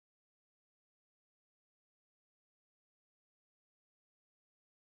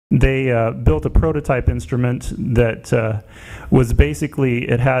they built a prototype instrument that was basically,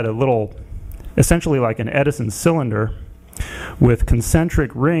 it had a little, essentially like an Edison cylinder with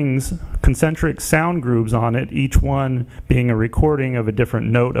concentric rings, concentric sound grooves on it, each one being a recording of a different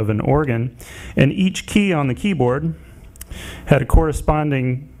note of an organ. And each key on the keyboard had a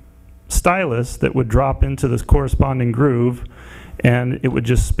corresponding stylus that would drop into this corresponding groove, and it would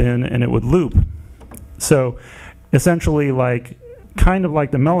just spin and it would loop. So essentially kind of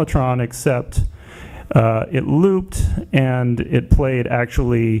like the Mellotron, except it looped and it played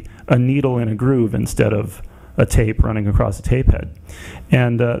actually a needle in a groove instead of a tape running across a tape head.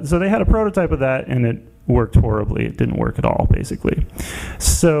 And so they had a prototype of that, and it worked horribly. It didn't work at all, basically.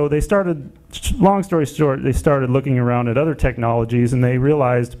 So they started, long story short, they started looking around at other technologies, and they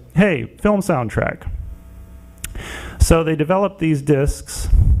realized, hey, film soundtrack. So they developed these discs,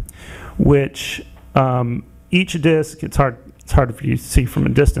 which each disc, it's hard for you to see from a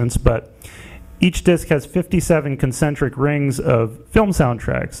distance, but each disc has 57 concentric rings of film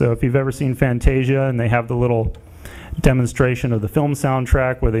soundtrack. So if you've ever seen Fantasia and they have the little demonstration of the film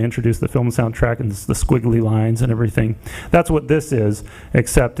soundtrack where they introduce the film soundtrack and the squiggly lines and everything, that's what this is,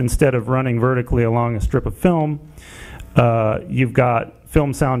 except instead of running vertically along a strip of film, you've got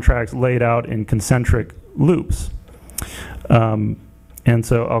film soundtracks laid out in concentric loops. And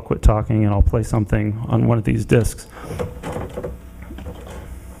so I'll quit talking and I'll play something on one of these discs.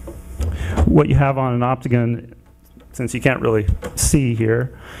 What you have on an Optigan, since you can't really see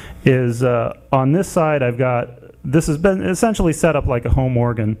here, is on this side I've got, this has been essentially set up like a home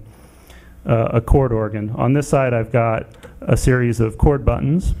organ, a chord organ. On this side I've got a series of chord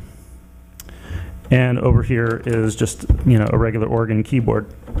buttons, and over here is just, you know, a regular organ keyboard.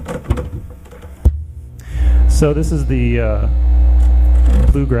 So this is the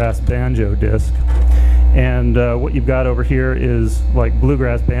bluegrass banjo disc. And what you've got over here is like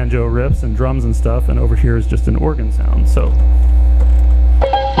bluegrass banjo riffs and drums and stuff, and over here is just an organ sound. So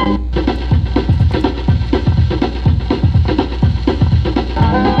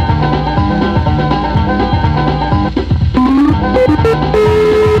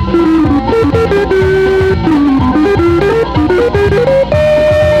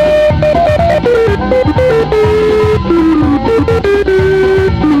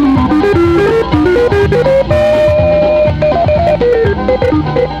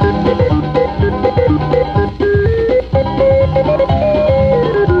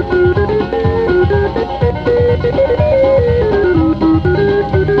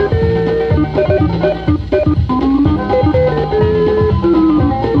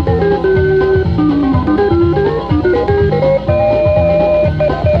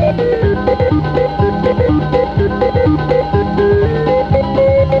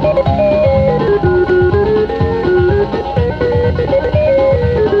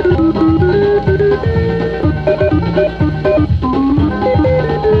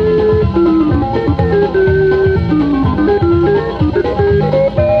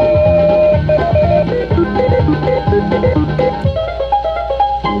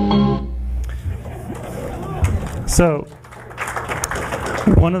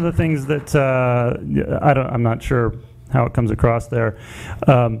one of the things that I'm not sure how it comes across there.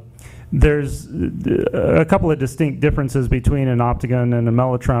 There's a couple of distinct differences between an Optigan and a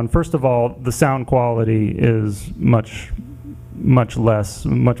Mellotron. First of all, the sound quality is much less,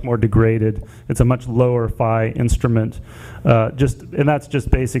 much more degraded. It's a much lower fi instrument. And that's just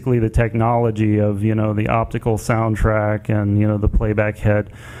basically the technology of, you know, the optical soundtrack and, you know, the playback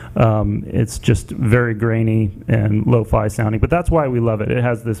head. It's just very grainy and lo-fi sounding, but that's why we love it. It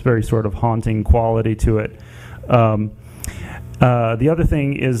has this very sort of haunting quality to it. The other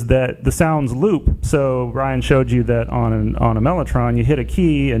thing is that the sounds loop. So Ryan showed you that on a Mellotron, you hit a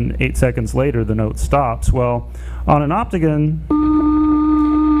key and 8 seconds later the note stops. Well, on an Optigan,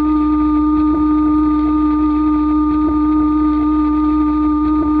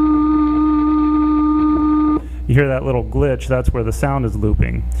 you hear that little glitch. That's where the sound is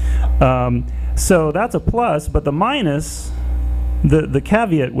looping. So that's a plus, but the minus, the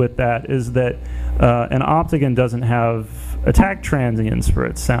caveat with that is that an Optigan doesn't have attack transients for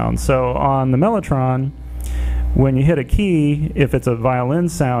its sound. So on the Mellotron, when you hit a key, if it's a violin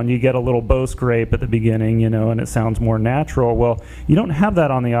sound, you get a little bow scrape at the beginning, you know, and it sounds more natural. Well, you don't have that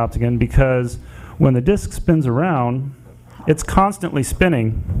on the Optigan because when the disc spins around, it's constantly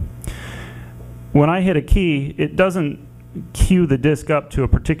spinning. When I hit a key, it doesn't cue the disc up to a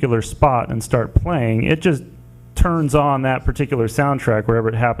particular spot and start playing. It just turns on that particular soundtrack wherever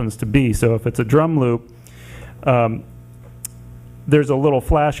it happens to be. So if it's a drum loop, there's a little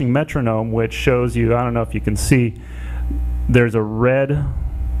flashing metronome which shows you, I don't know if you can see, there's a red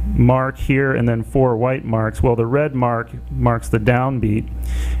mark here and then 4 white marks. Well, the red mark marks the downbeat,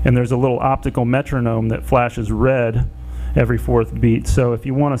 and there's a little optical metronome that flashes red every 4th beat. So if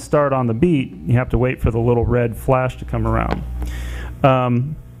you want to start on the beat, you have to wait for the little red flash to come around.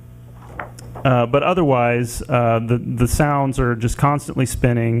 But otherwise, the sounds are just constantly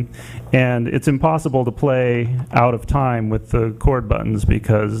spinning, and it's impossible to play out of time with the chord buttons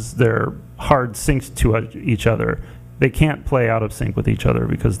because they're hard synced to each other. They can't play out of sync with each other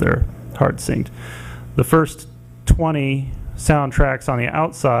because they're hard synced. The first 20 soundtracks on the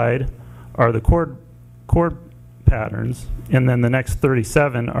outside are the chord patterns, and then the next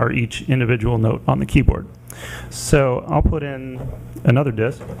 37 are each individual note on the keyboard. So I'll put in another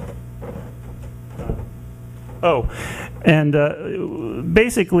disc. Oh, and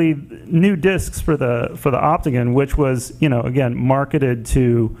basically new discs for the Optigan, which was, you know, again marketed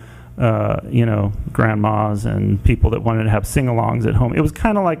to you know, grandmas and people that wanted to have sing-alongs at home. It was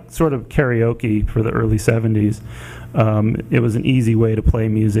kind of like sort of karaoke for the early 70s. It was an easy way to play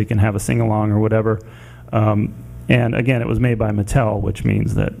music and have a sing-along or whatever. And again, it was made by Mattel, which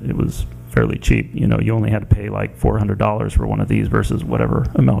means that it was fairly cheap. You know, you only had to pay like $400 for one of these versus whatever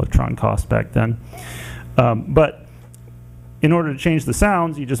a Mellotron cost back then. But in order to change the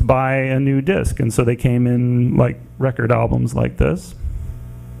sounds, you just buy a new disc. And so they came in like record albums like this.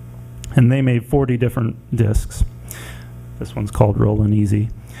 And they made 40 different discs. This one's called Rollin' Easy.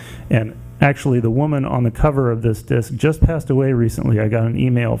 And actually, the woman on the cover of this disc just passed away recently. I got an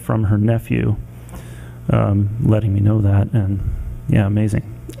email from her nephew letting me know that. And yeah, amazing.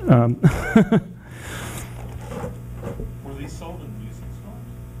 Were these sold in music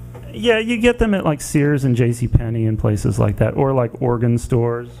stores? Yeah, you get them at like Sears and JCPenney and places like that, or like organ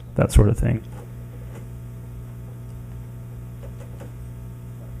stores, that sort of thing.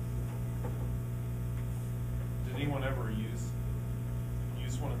 Did anyone ever use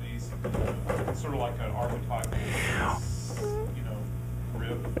one of these, sort of like an archetypal, you know,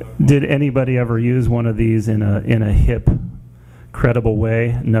 rib? Did anybody ever use one of these in a hip, credible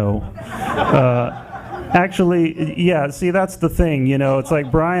way? No. Actually, yeah, see, that's the thing, you know, it's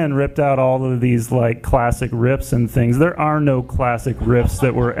like Brian ripped out all of these like classic riffs and things. There are no classic riffs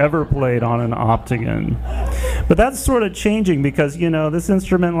that were ever played on an Optigan. But that's sort of changing because, you know, this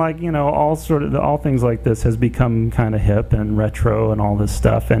instrument, like, you know, all things like this has become kind of hip and retro and all this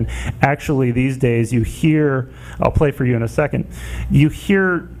stuff. And actually these days you hear, I'll play for you in a second, you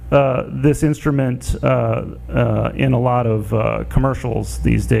hear this instrument in a lot of commercials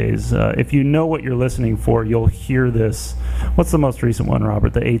these days. If you know what you're listening for, you'll hear this. What's the most recent one,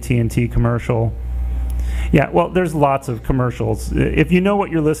 Robert? The AT&T commercial? Yeah, well, there's lots of commercials. If you know what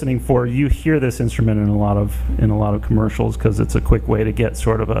you're listening for, you hear this instrument in a lot of commercials because it's a quick way to get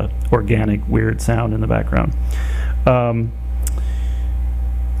sort of a organic, weird sound in the background.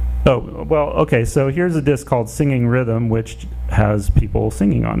 Oh, well, okay, so here's a disc called Singing Rhythm, which has people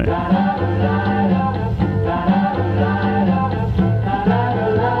singing on it.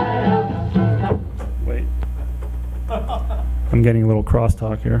 Wait. I'm getting a little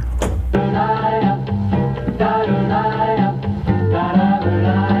crosstalk here.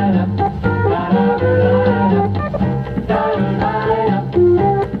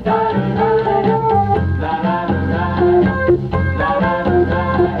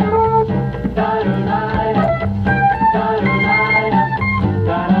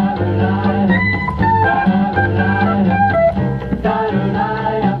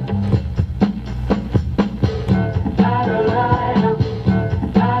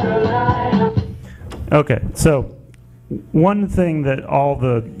 Okay, so one thing that all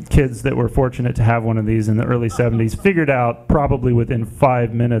the kids that were fortunate to have one of these in the early 70s figured out probably within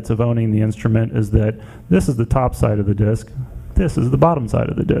 5 minutes of owning the instrument is that this is the top side of the disc, this is the bottom side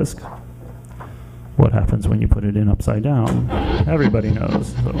of the disc. What happens when you put it in upside down? Everybody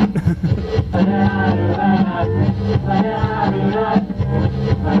knows. So.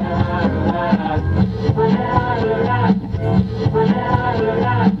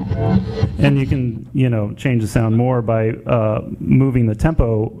 And you can, you know, change the sound more by moving the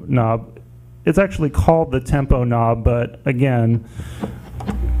tempo knob. It's actually called the tempo knob, but again,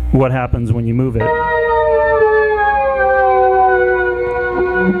 what happens when you move it?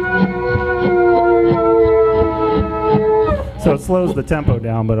 So it slows the tempo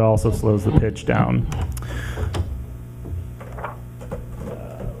down, but it also slows the pitch down.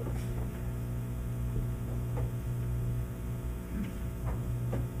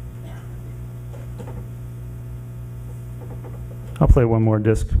 I'll play one more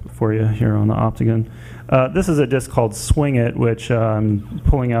disc for you here on the Optigan. This is a disc called Swing It, which I'm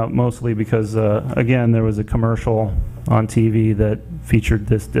pulling out mostly because, again, there was a commercial on TV that featured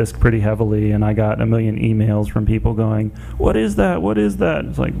this disc pretty heavily, and I got a million emails from people going, "What is that? What is that?"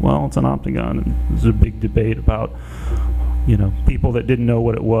 It's like, well, it's an Optigan. And there's a big debate about, you know, people that didn't know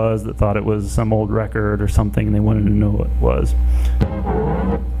what it was, that thought it was some old record or something, and they wanted to know what it was.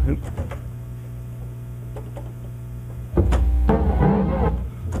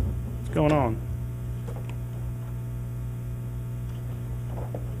 What's going on?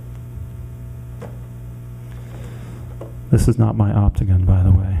 This is not my Optigan, by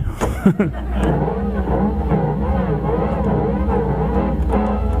the way.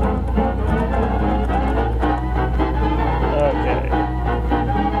 Okay.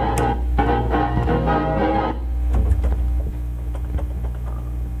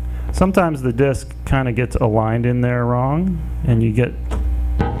 Sometimes the disc kind of gets aligned in there wrong, and you get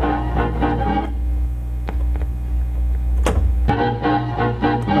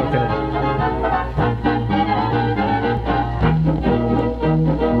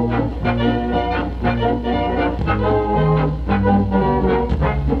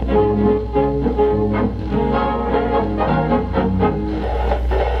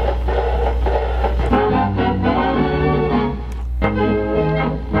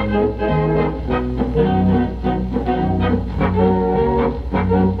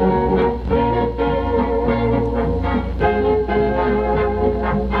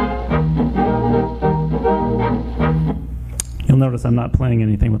notice I'm not playing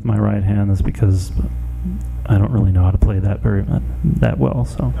anything with my right hand. That's because I don't really know how to play that that well.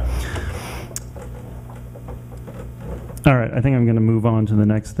 So, all right, I think I'm going to move on to the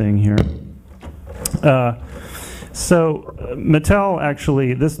next thing here. So Mattel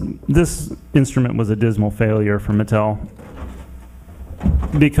actually, this instrument was a dismal failure for Mattel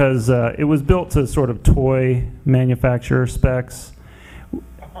because it was built to sort of toy manufacturer specs,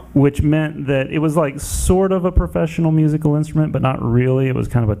 which meant that it was like sort of a professional musical instrument, but not really. It was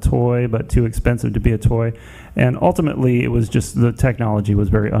kind of a toy, but too expensive to be a toy. And ultimately, it was just the technology was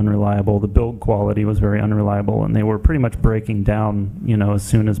very unreliable. The build quality was very unreliable, and they were pretty much breaking down, you know, as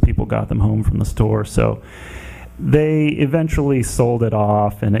soon as people got them home from the store. So they eventually sold it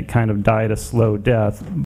off, and it kind of died a slow death.